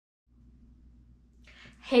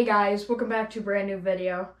Hey guys, welcome back to a brand new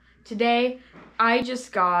video. Today, I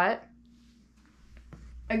just got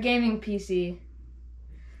a gaming PC.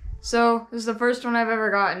 So, this is the first one I've ever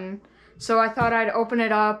gotten. So I thought I'd open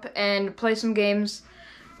it up and play some games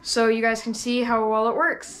so you guys can see how well it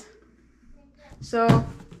works. So,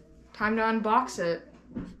 time to unbox it.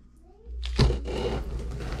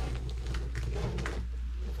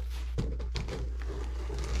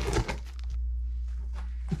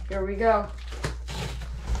 Here we go.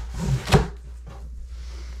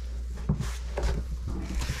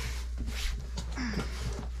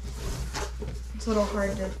 It's a little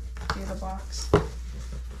hard to do the box.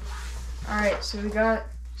 Alright, so we got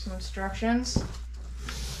some instructions.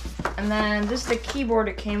 And then this is the keyboard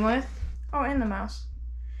it came with. Oh, and the mouse.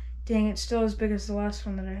 Dang, it's still as big as the last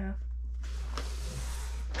one that I have.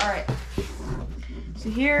 Alright. So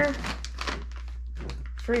here,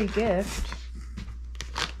 free gift.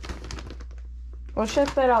 We'll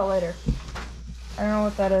check that out later. I don't know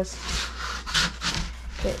what that is.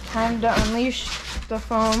 Okay, time to unleash the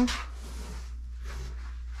foam.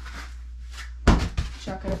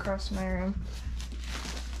 Chuck it across my room.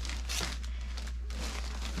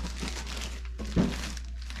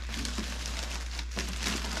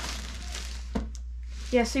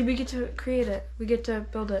 Yeah, see, we get to create it. We get to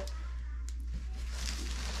build it.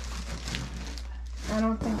 I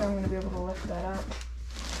don't think I'm gonna be able to lift that up.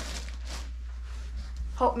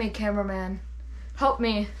 Help me, cameraman. Help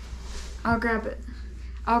me. I'll grab it.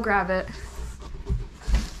 I'll grab it.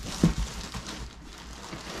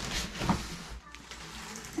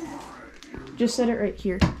 Just set it right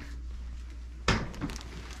here.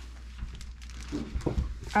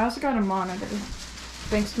 I also got a monitor,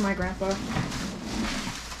 thanks to my grandpa.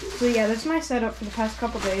 So yeah, that's my setup for the past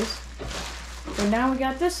couple days. But now we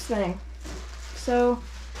got this thing. So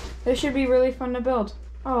this should be really fun to build.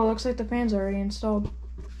 Oh, it looks like the fan's already installed.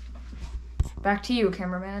 Back to you,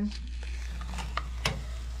 cameraman.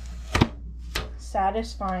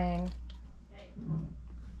 Satisfying.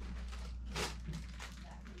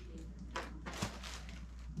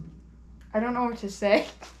 I don't know what to say.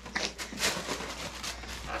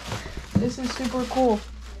 This is super cool.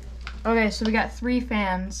 Okay, so we got 3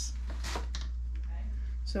 fans.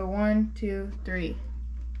 So 1, 2, 3.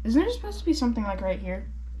 Isn't it supposed to be something like right here?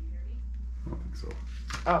 I don't think so.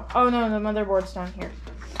 Oh no, the motherboard's down here.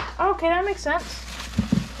 Okay, that makes sense.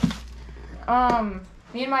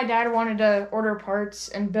 Me and my dad wanted to order parts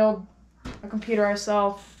and build a computer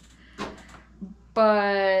ourselves,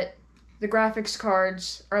 but the graphics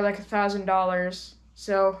cards are like $1,000.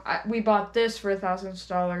 So we bought this for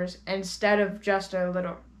 $1,000 instead of just a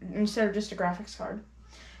graphics card.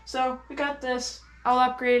 So we got this. I'll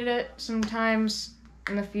upgrade it sometimes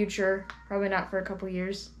in the future. Probably not for a couple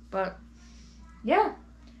years, but yeah.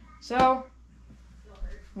 So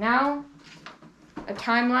now a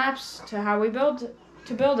time lapse to how we build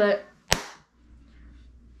it.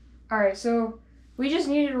 All right, so we just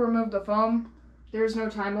needed to remove the foam. There's no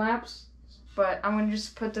time lapse, but I'm gonna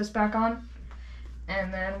just put this back on,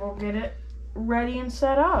 and then we'll get it ready and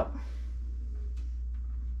set up.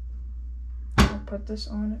 I'll put this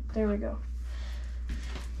on it. There we go.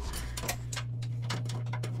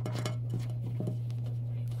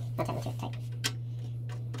 That's tight.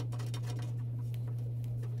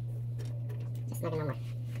 Just snug in one more.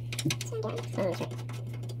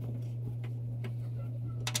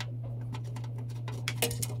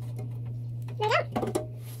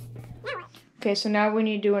 Okay, so now we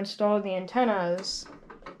need to install the antennas.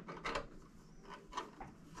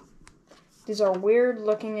 These are weird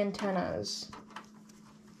looking antennas.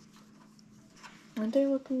 Aren't they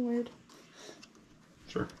looking weird?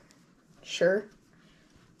 Sure. Sure.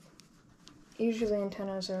 Usually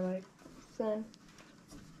antennas are like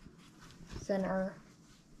thinner.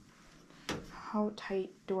 How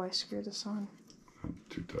tight do I screw this on? Not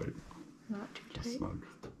too tight. Not too tight. Snug.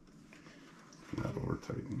 Not over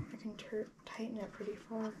tighten. I can tighten it pretty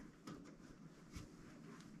far.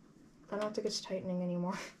 I don't think it's tightening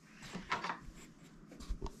anymore.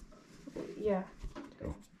 Yeah.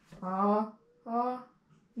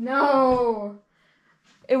 No!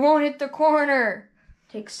 It won't hit the corner!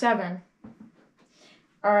 Take 7.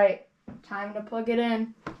 Alright, time to plug it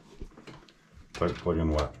in. Plug in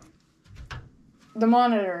what? The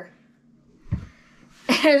monitor.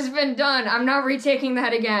 It's been done. I'm not retaking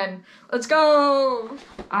that again. Let's go!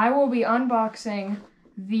 I will be unboxing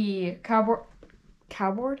the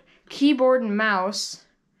keyboard and mouse.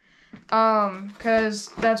 Because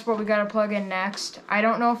that's what we gotta plug in next. I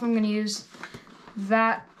don't know if I'm gonna use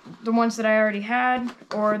the ones that I already had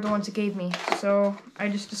or the ones it gave me. So I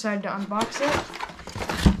just decided to unbox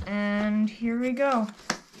it And here we go.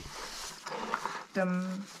 The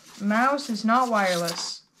mouse is not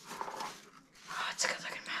wireless. Oh, it's a good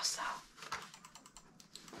looking mouse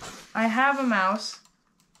though. I have a mouse,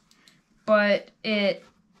 but it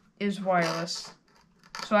is wireless.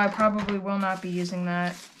 So I probably will not be using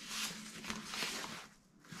that.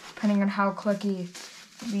 Depending on how clicky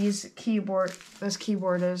this keyboard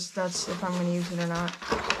is, that's if I'm gonna use it or not.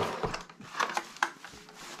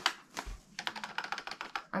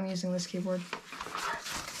 I'm using this keyboard.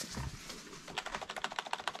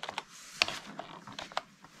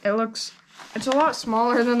 It's a lot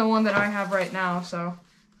smaller than the one that I have right now, so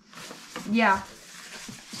yeah.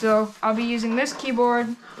 So I'll be using this keyboard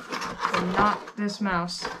and not this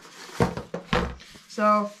mouse.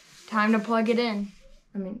 So time to plug it in.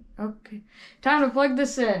 Okay. Time to plug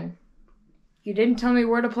this in. You didn't tell me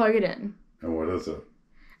where to plug it in. And what is it?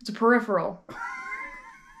 It's a peripheral.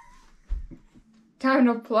 Time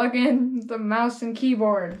to plug in the mouse and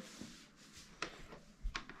keyboard.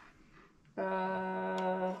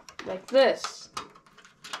 Like this.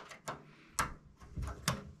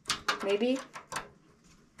 Maybe?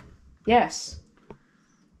 Yes.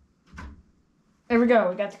 There we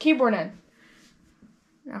go. We got the keyboard in.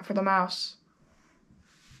 Now for the mouse.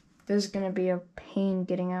 This is gonna be a pain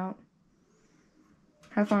getting out.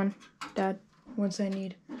 Have fun, Dad. Once I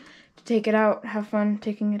need to take it out, have fun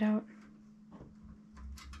taking it out.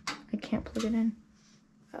 I can't plug it in.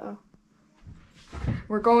 Uh-oh.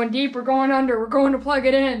 We're going deep, we're going under, we're going to plug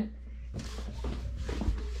it in.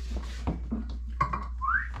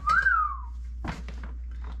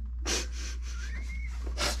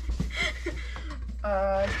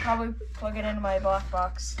 I should probably plug it into my black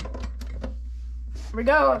box. Here we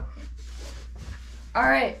go. All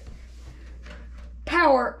right.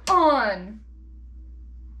 Power on.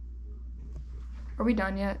 Are we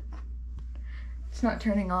done yet? It's not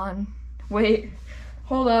turning on. Wait.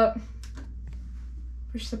 Hold up.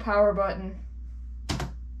 Push the power button.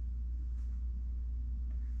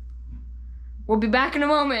 We'll be back in a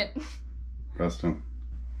moment. Preston,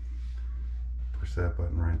 push that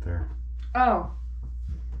button right there. Oh.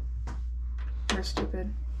 You're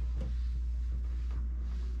stupid.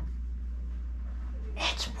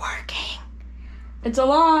 It's working. It's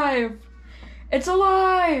alive. It's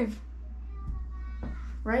alive.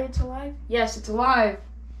 Right? It's alive? Yes, it's alive.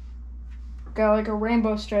 Got like a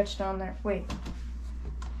rainbow stretched on there. Wait.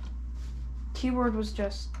 Keyboard was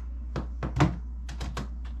just...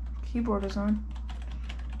 Keyboard is on.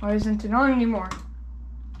 Why isn't it on anymore?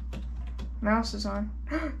 Mouse is on.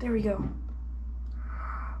 There we go.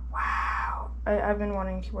 Wow. I've been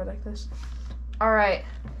wanting a keyboard like this. Alright.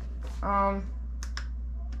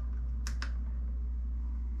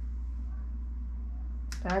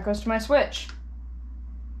 That goes to my Switch.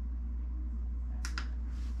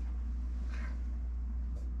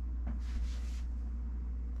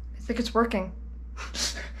 I think it's working.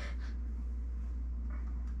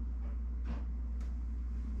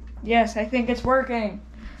 Yes, I think it's working.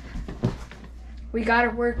 We got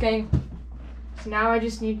it working. So now I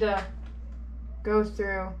just need to go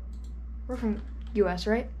through. We're from US,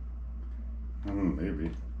 right?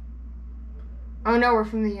 Maybe. Oh no, we're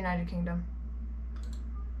from the United Kingdom.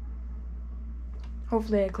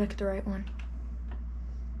 Hopefully I clicked the right one.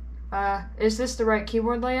 Is this the right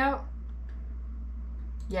keyboard layout?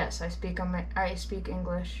 Yes, I speak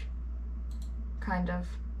English. Kind of.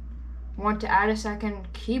 Want to add a second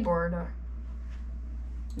keyboard?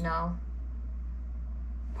 No.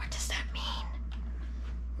 What does that mean?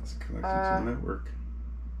 It's connected to the network.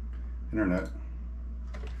 Internet.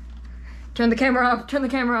 Turn the camera off. Turn the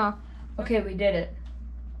camera off. Okay, we did it.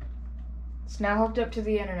 It's now hooked up to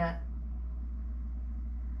the internet.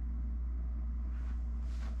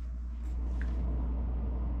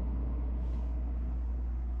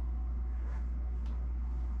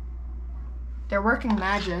 They're working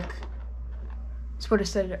magic. That's what I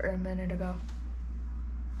said a minute ago.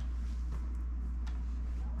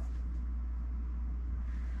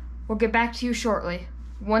 We'll get back to you shortly,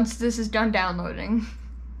 once this is done downloading.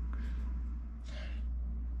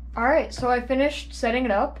 Alright, so I finished setting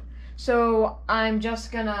it up. So I'm just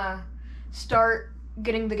gonna start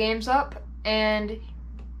getting the games up, and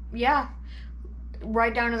yeah.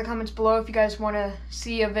 Write down in the comments below if you guys want to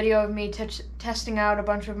see a video of me testing out a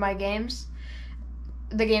bunch of my games.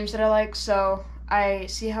 The games that I like, so I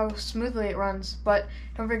see how smoothly it runs. But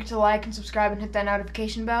don't forget to like and subscribe and hit that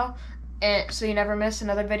notification bell, and so you never miss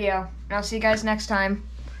another video. And I'll see you guys next time.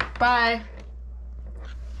 Bye.